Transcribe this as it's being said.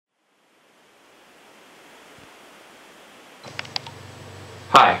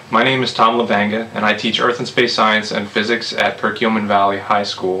Hi, my name is Tom Lavanga, and I teach Earth and Space Science and Physics at Perkiomen Valley High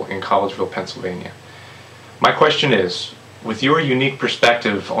School in Collegeville, Pennsylvania. My question is, with your unique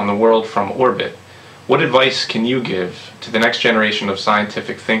perspective on the world from orbit, what advice can you give to the next generation of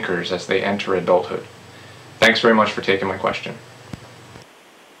scientific thinkers as they enter adulthood? Thanks very much for taking my question.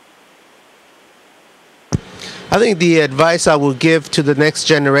 I think the advice I will give to the next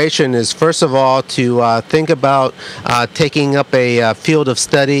generation is, first of all, to think about taking up a field of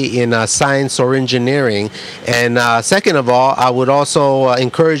study in science or engineering. And second of all, I would also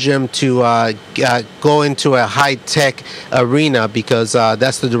encourage them to go into a high-tech arena, because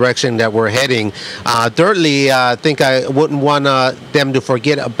that's the direction that we're heading. Thirdly, I think I wouldn't want them to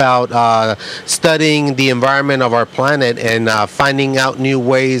forget about studying the environment of our planet and finding out new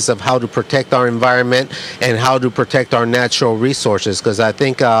ways of how to protect our environment and how to protect our natural resources, because I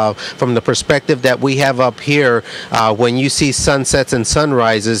think from the perspective that we have up here, when you see sunsets and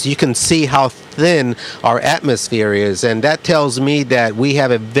sunrises, you can see how thin our atmosphere is, and that tells me that we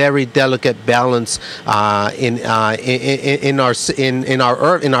have a very delicate balance in our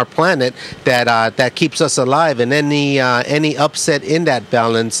Earth, in our planet, that keeps us alive, and any upset in that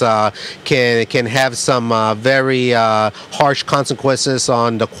balance can have some very harsh consequences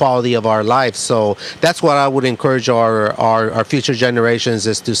on the quality of our life. So that's what I would encourage our future generations,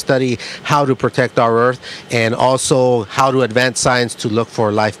 is to study how to protect our Earth and also how to advance science to look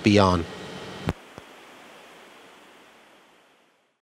for life beyond.